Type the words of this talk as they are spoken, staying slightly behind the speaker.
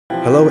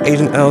Hello,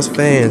 Agent Alice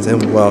fans,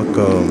 and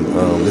welcome.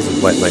 This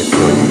is White Knight for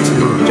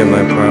YouTube,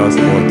 Gemini Prowse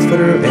on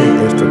Twitter and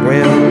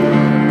Instagram.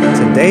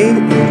 Today,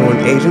 I'm going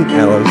Agent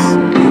Alice,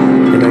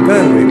 and I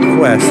got a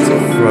request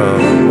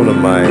from one of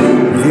my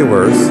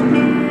viewers.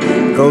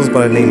 Goes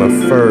by the name of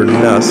Fur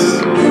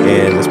Nuss,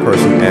 and this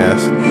person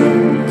asked,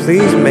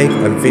 "Please make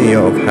a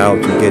video of how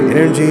to get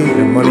energy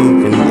and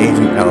money in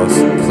Agent Alice,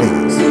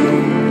 please."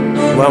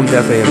 Well, I'm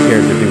definitely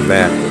here to do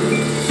that.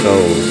 So,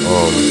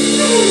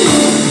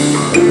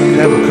 I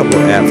have a couple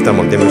of apps that I'm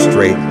going to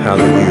demonstrate how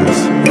to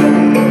use,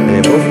 and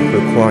they both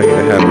require you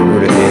to have a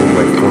rooted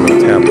Android phone or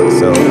tablet.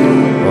 So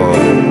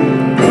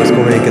let's go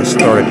ahead and get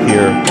started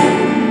here.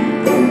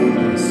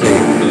 Let's see.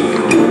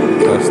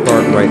 I'll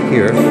start right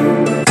here.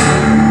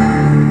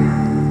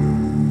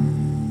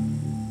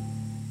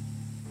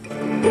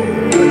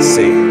 Let's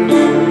see.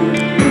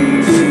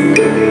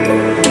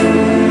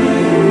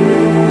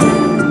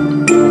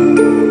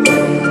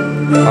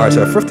 Alright, so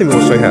the first thing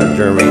we'll show you how to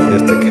generate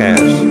is the cash.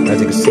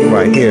 As you can see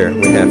right here,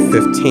 we have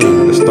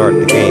 15 to start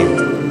the game.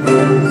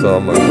 So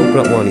I'm going to open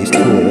up one of these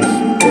tools.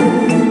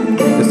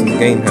 This is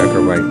Game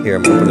Hacker right here.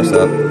 I'm going to open this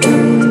up.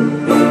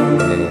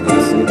 And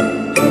let's see.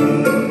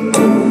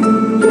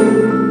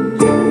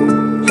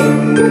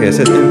 Okay, it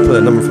says input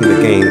a number from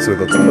the game. So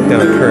we're going to put down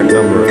the current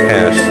number of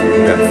cash. We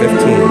got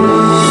 15.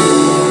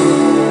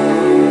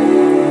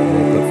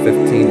 We'll put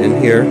 15 in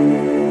here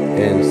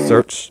and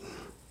search.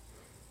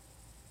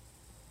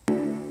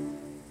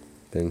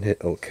 Then hit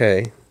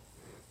OK,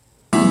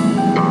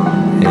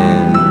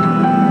 and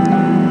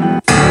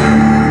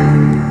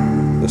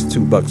there's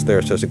 $2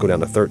 there, so it should go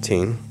down to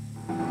 13.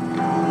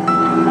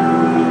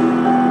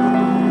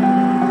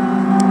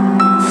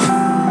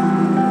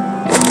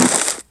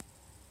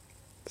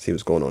 See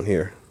what's going on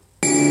here.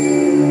 This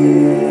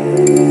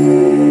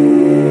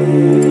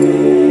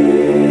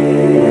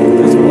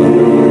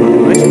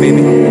one, nice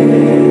baby.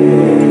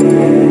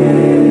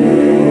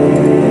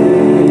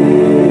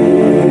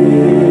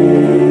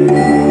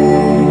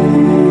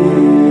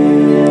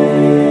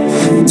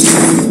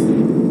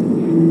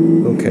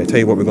 Tell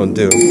you what we're going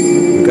to do.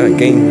 We got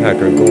Game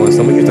Hacker going,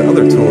 so I'm going to use the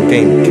other tool,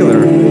 Game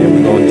Killer, and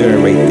we're going to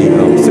generate the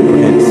super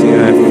hit. See, I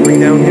have 3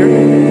 down here,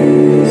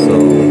 so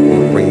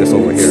we'll bring this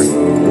over here.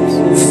 Oops.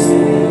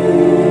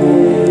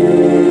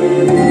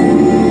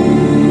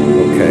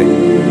 Okay,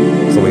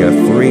 so we got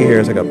 3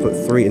 here, so I got to put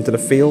 3 into the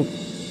field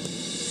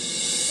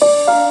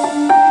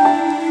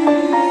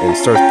and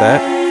search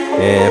that.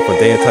 And for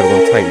data type, we're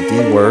going to type D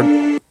word.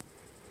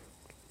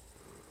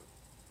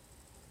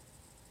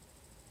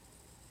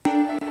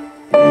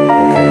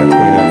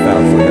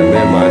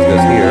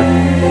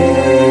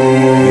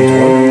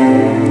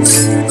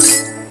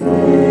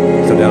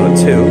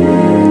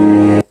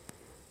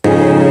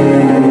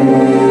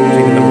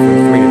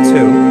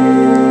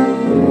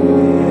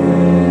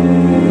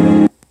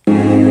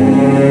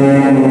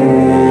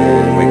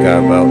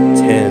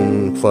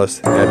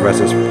 Plus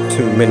addresses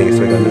too many, so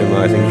we gotta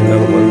minimize each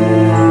another one.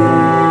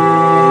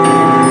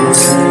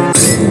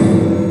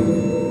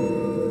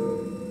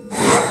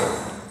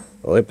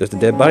 Oh, yep, there's the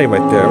dead body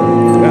right there.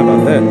 Forgot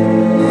about that.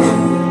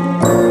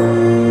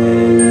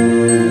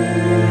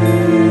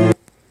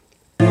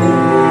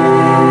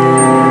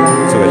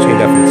 So I changed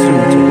that from 2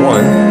 to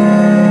 1.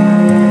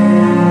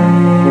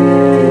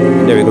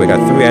 And there we go, we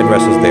got 3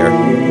 addresses there.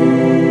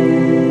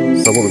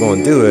 So what we're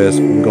going to do is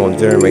we're going to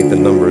generate the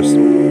numbers.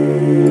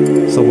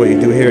 So what you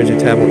do here is you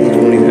tap on each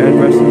one of these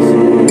addresses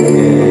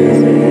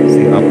and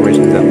see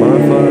operations that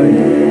modify.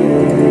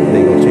 Then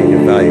you're gonna change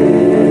your value.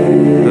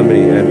 How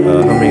many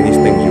of these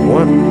things you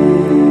want?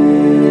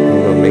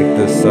 I'm gonna make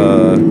this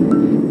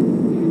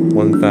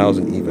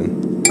 1,000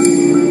 even.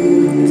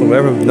 So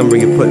whatever number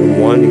you put in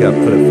one, you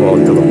gotta put it for all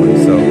the other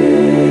ones. So.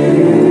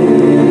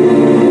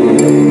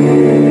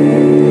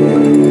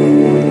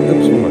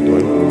 Oops, what am I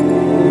doing?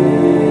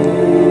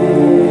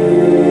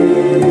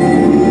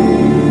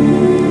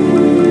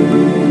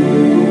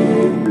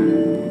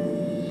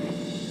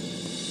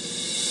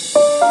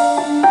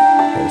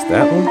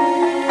 That one.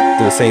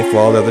 Do the same for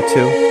all the other 2.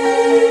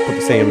 Put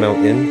the same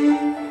amount in.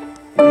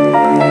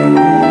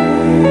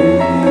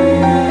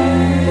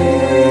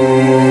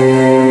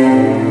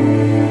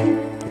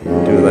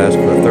 And do the last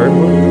for the 3rd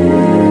one.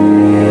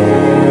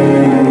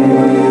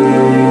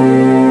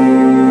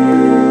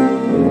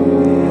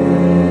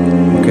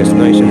 Okay, so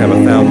now you should have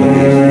 1,000 of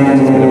these.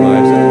 Let's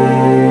minimize it.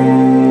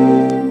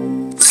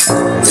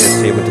 And then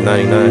see it with the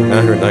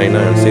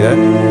 999. See that?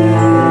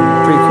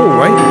 Pretty cool,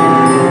 right?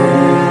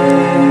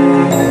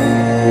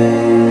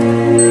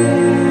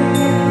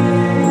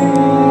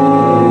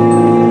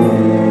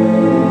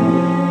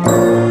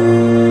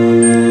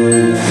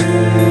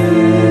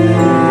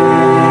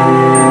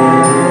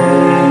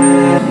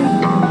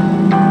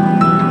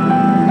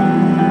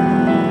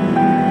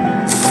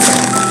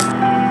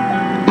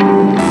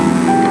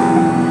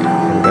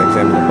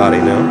 Body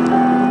now.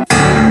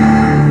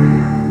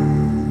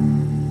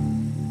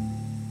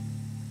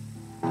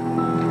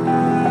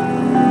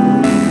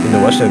 You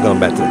know, I should have gone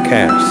back to the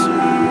cache.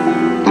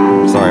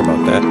 Sorry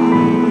about that.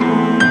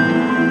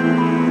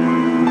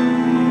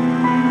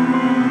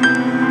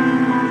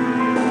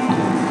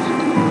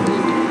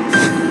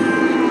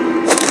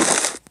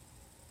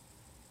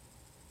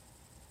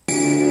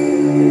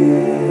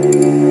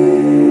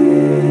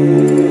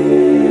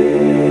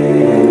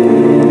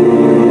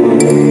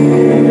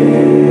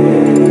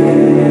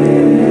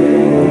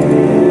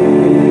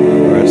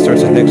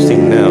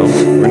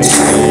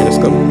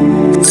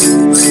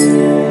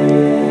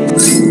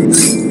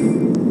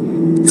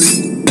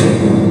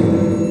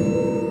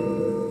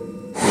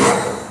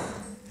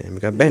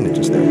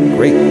 bandages. They're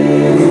great.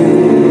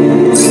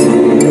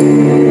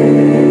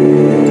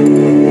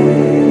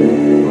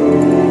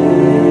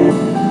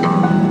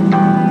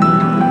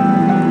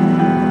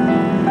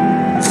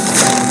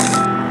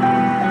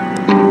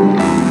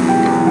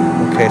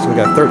 Okay, so we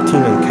got 13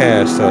 in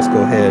cash, so let's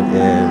go ahead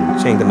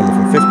and change the number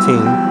from 15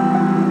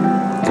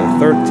 to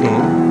 13.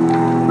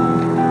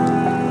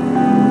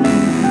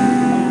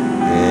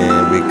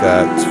 And we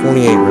got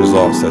 28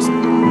 results. That's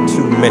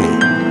too many.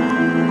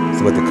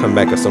 So we have to come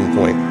back at some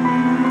point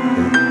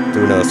and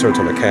do another search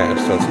on the cache.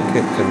 So let's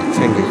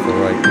continue for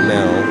right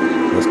now.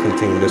 Let's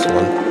continue this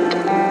one.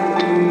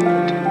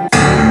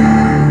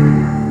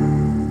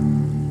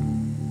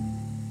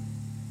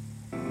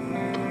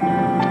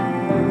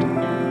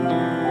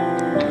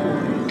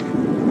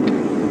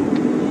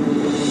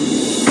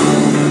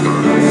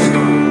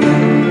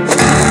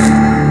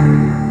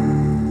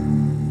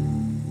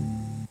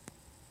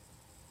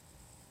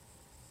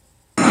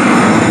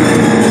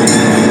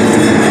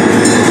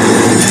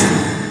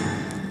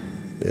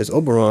 There's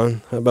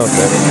Oberon. How about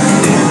that?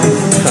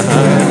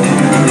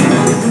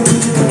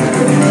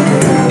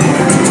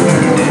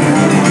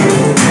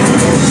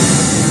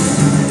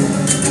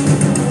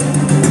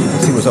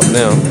 Let's see what's up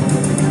now.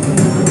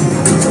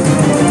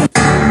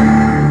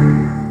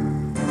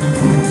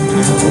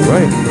 All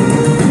right.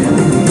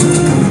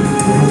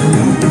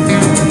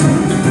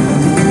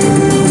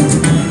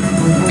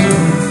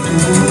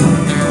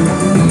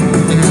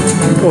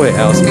 Go ahead,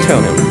 Alice, and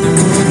tell him.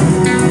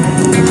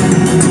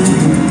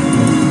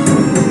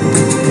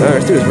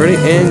 Alright, students, ready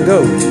and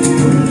go.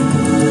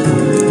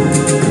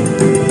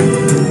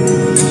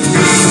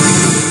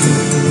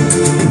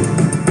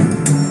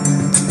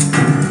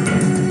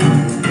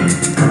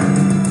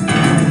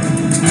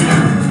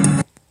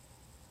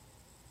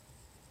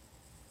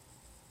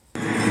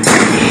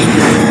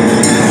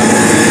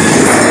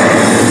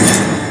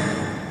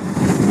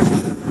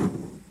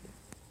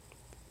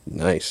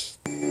 Nice.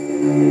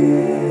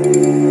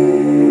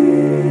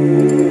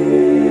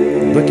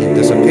 Look, he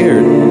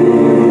disappeared.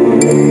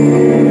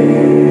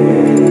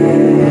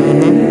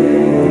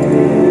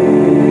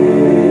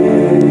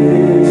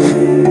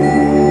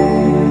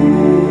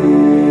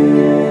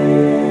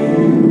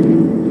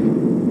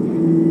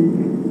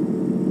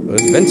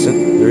 Vincent,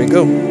 there you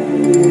go.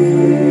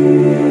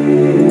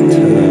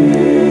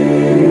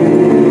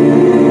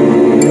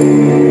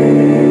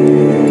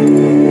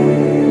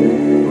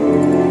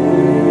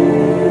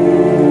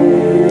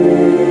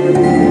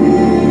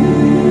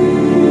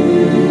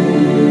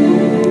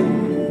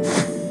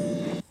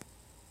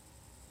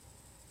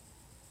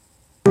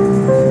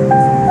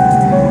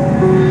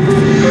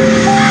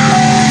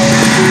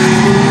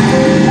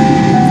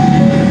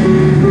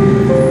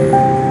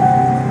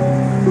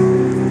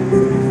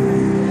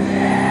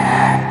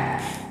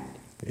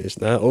 It's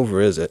not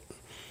over, is it?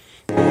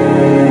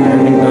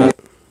 Apparently not.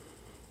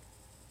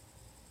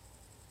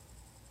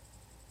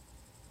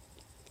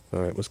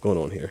 Alright, what's going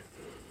on here?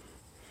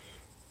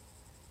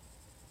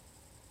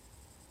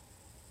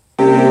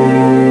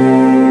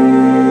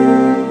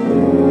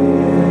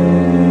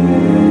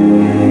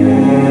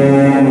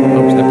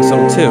 Oh, it's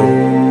episode 2.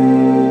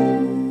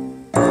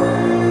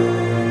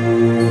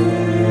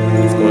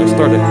 Let's go and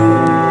start it.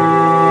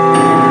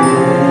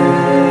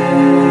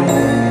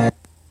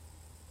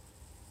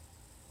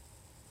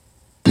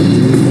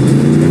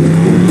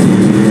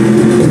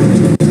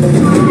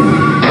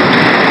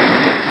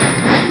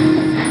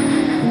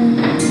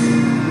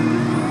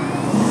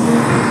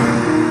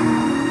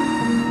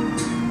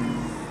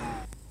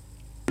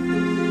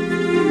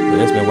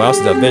 It's been a while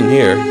since I've been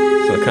here,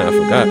 so I kind of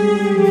forgot.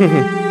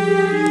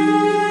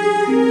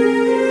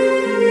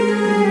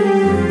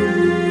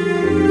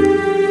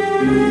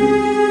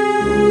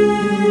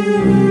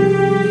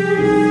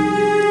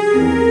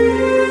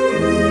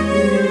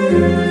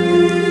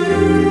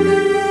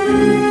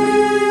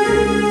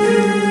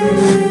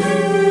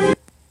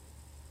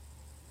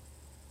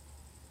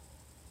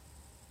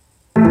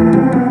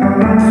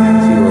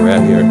 Let's see where we're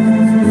at here.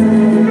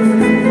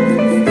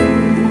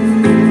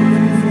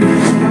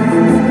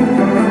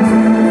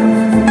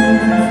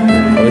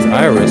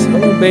 Iris.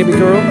 Hello, baby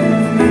girl.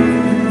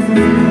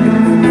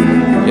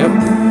 Yep.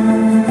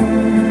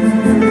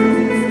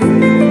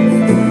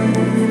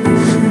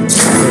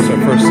 There's our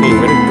first scene.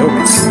 Ready to go.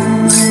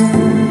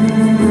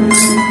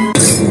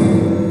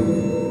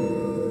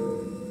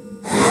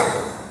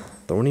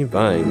 Thorny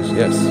vines.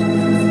 Yes.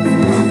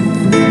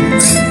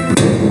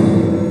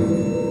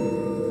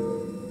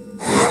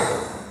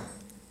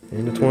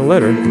 And the torn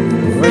letter. All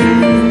right.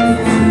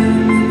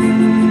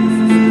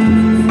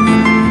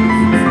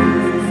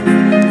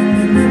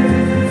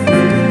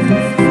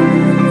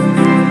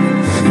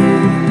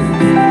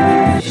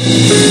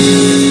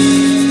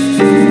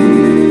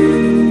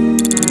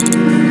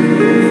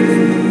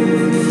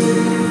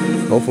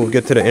 Hopefully we'll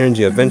get to the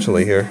energy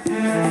eventually here. Okay,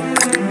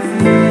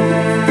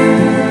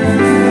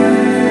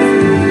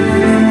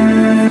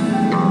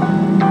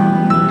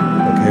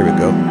 here we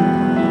go.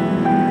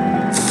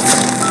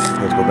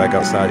 Let's go back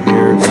outside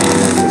here and let's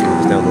move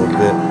this down a little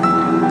bit.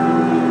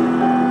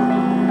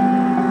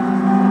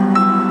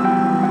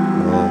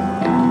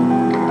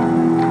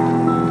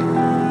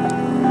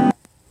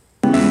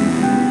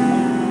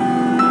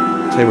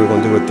 basically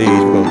what we're going to do with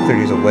these, we're going to clear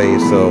these away.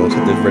 So let's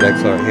hit this red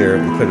X out here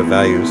and clear the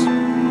values.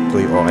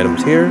 Delete all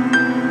items here.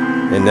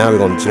 And now we're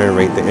going to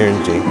generate the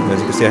energy. As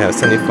you can see, I have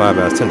 75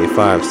 out of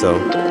 75. So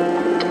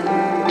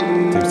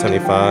do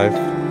 75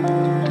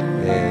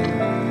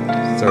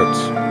 and search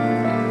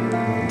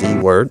D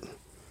word.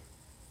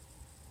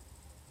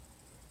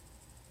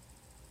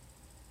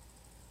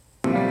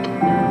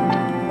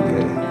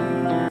 Okay.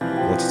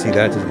 Once you see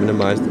that, just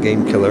minimize the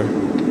game killer.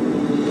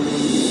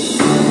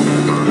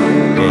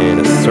 And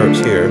a search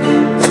here.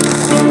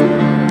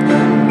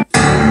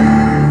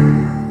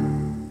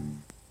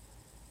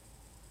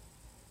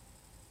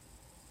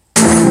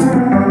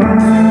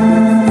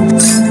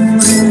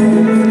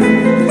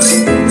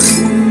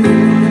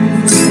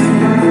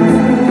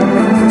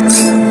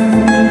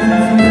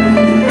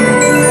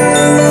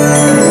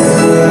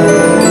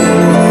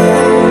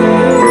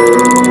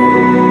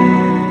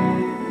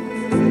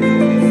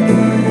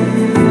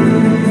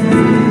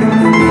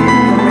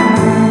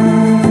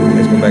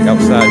 Let's go back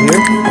outside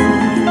here.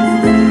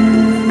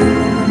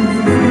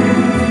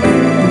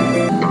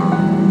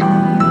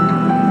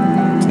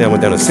 Now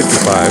went down to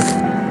 65.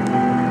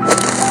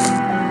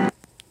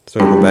 So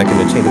we'll go back in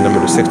and change the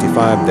number to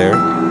 65 there.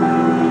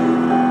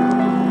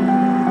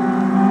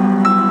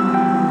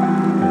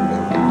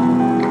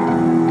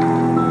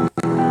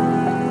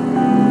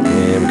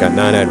 And we got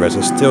 9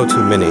 addresses, still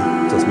too many.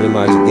 So let's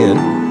minimize again.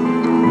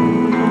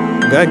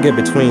 We gotta get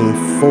between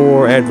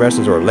 4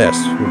 addresses or less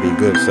would be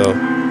good. So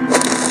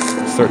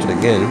search it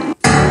again.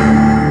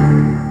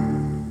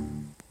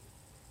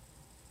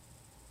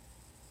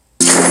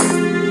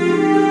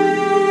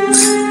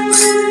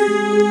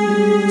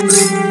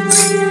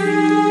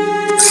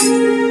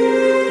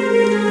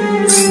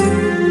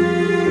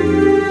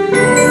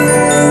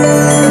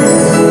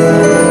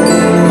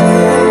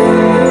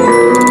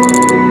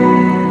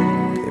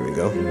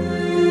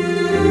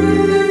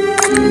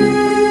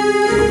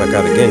 Back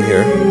out again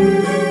here.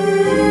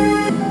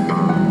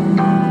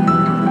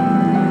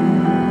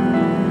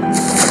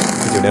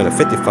 Go down to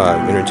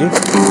 55 energy.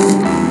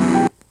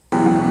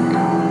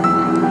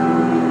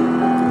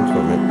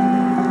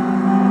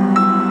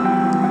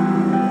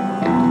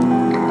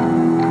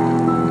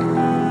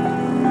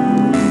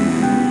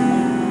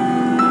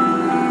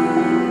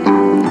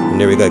 And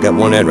there we go. I got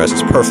 1 address.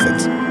 It's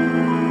perfect.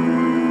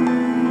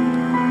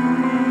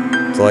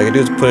 So all I can do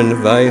is put in the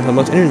value how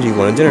much energy you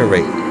want to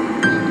generate.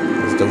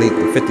 Delete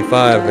the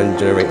 55 and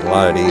generate a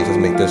lot of these. Let's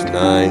make this 9,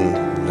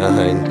 9,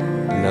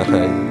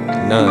 9,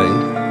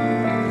 9.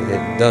 And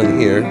hit done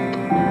here.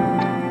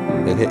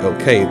 And hit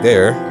OK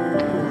there.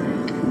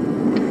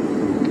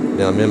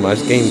 Now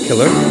minimize game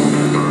killer.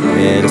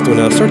 And let's do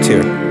another search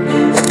here.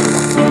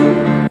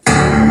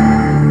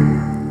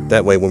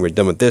 That way when we're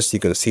done with this, you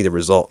can see the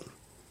result.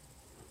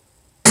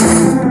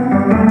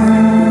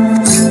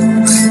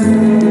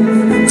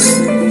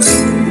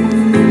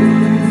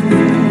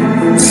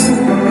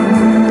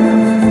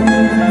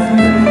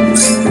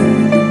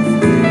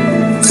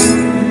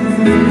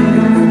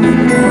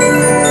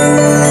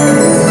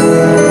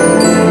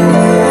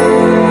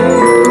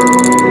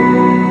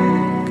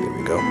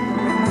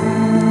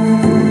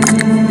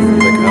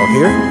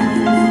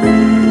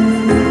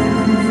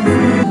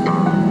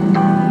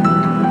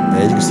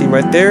 See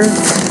right there,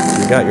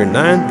 you got your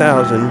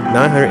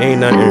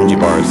 9,989 energy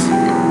bars.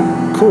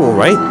 Cool,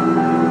 right?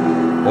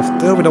 But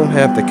still we don't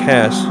have the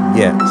cash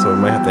yet, so we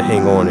might have to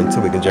hang on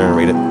until we can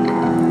generate it.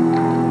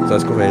 So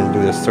let's go ahead and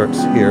do this search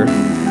here.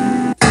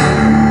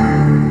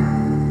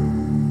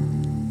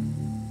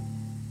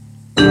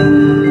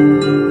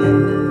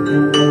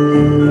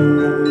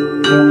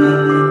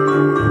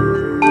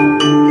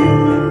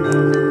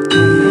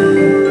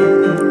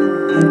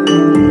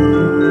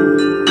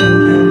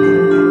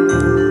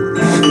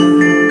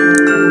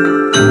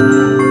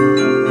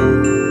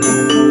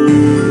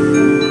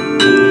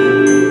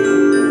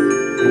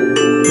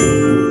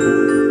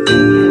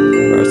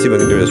 See if I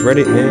can do this.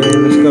 Ready, and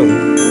let's go.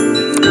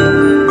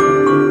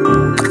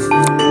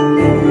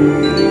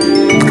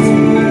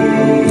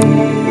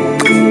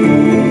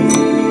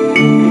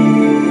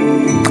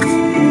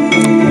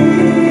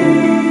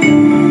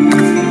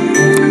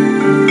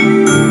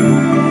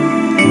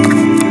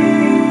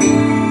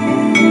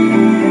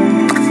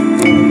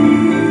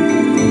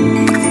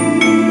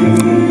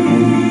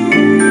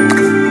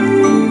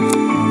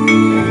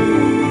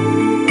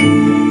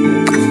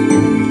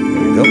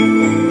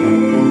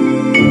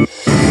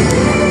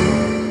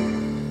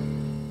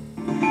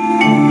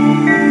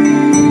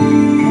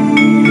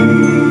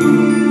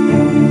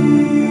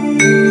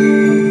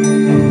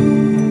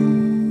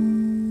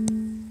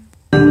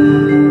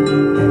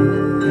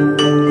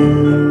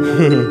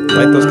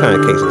 Like those kind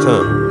of cases,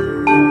 huh?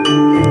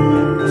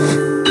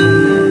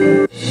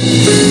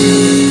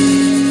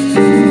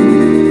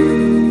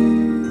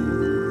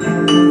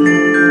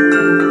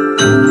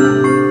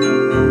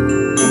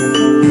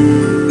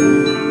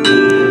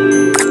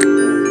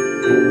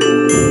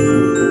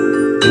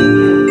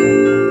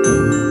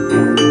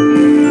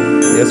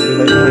 Yes, we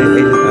like playing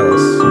Agent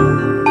Alice.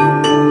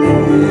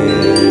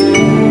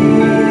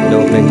 And no,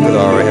 thank Thanks for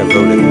already have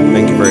voted.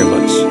 Thank you very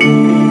much.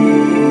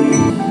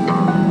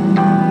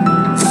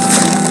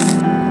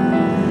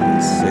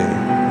 Let's see.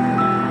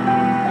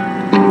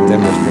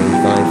 Demo stream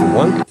fine for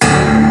 1.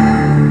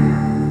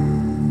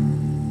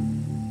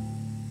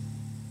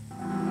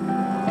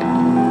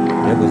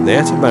 Yeah, those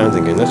nasty bounds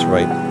again, that's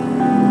right.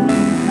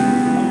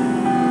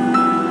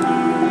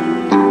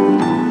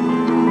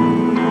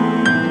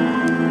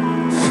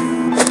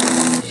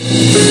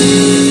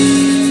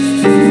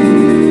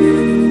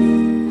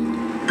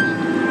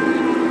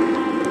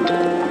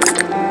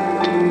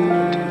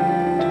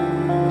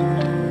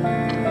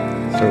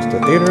 Search the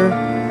theater.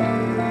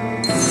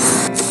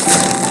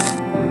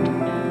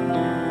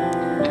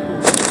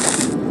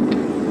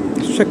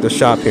 Let's check the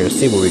shop here and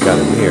see what we got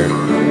in here.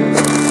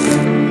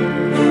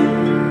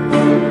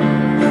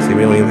 See,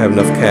 we don't even have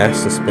enough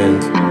cash to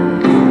spend.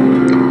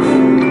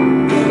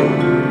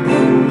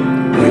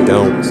 We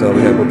don't, so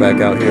we gotta go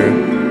back out here.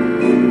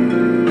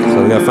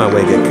 So we gotta find a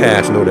way to get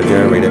cash in order to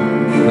generate it.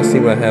 Let's see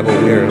what I have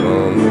over here.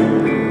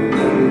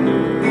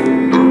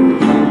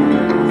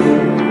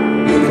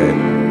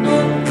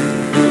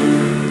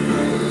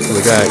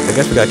 I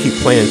guess we gotta keep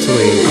playing until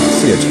we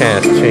see a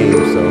cash change,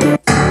 so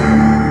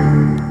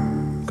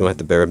gonna have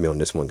to bear with me on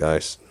this one,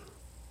 guys.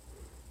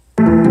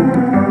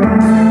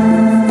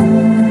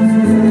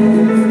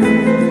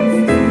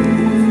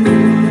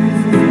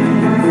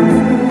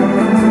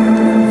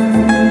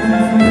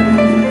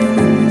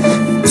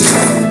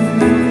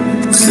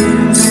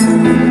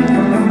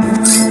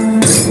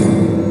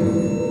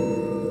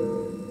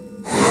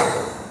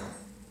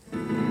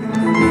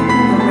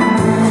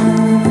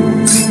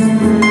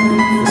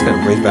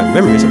 Brings back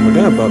memories. I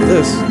forgot about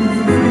this.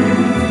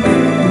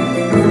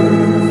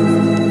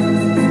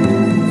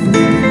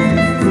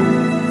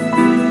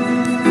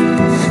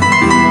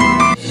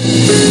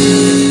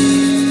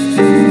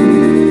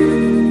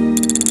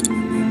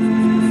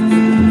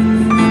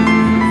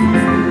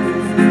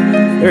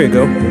 There you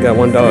go. We got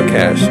 $1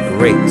 cash.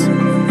 Great.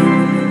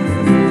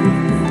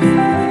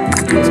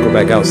 Let's go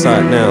back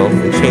outside now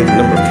and change the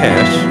number of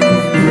cash.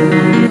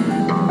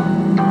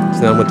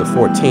 So now I went to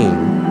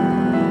 14.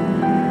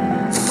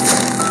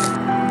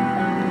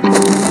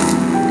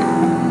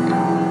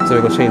 So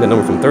we're going to change that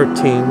number from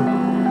 13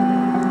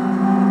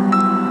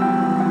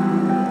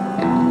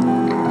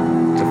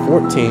 to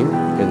 14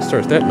 and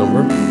search that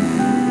number.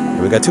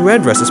 And we got 2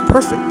 addresses.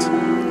 Perfect.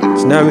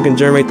 So now we can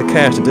generate the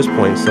cash at this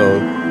point. So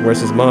where it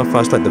says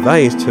modify, select the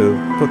values to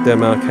put the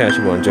amount of cash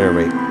you want to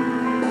generate.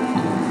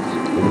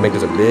 We can make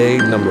this a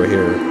big number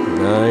here.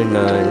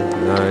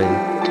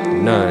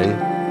 9999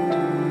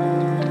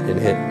 and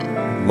hit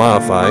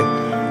modify.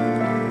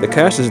 The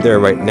cash is there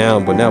right now,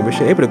 but now we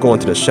should be able to go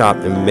into the shop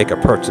and make a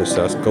purchase.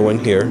 So let's go in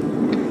here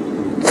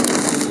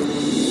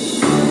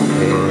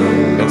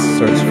and let's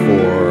search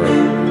for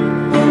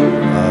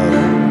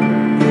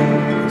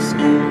let's see.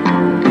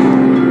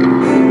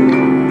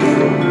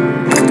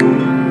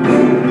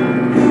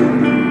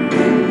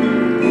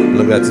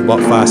 Look, I just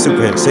bought 5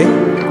 super hits, see?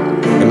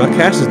 And my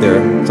cash is there.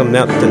 So I'm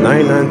now to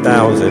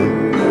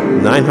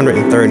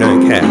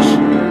 99,939 cash.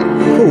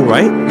 Cool,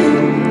 right?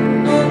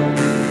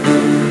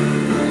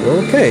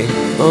 Okay,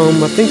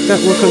 I think that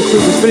will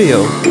conclude this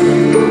video. I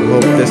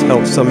hope this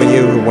helps some of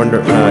you who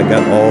wonder how I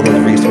got all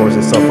those resources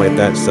and stuff like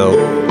that. So,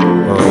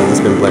 this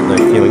has been Black Knight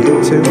Fuel on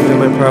YouTube,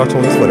 Gemini Prowse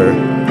on Twitter.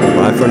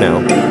 Bye for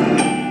now.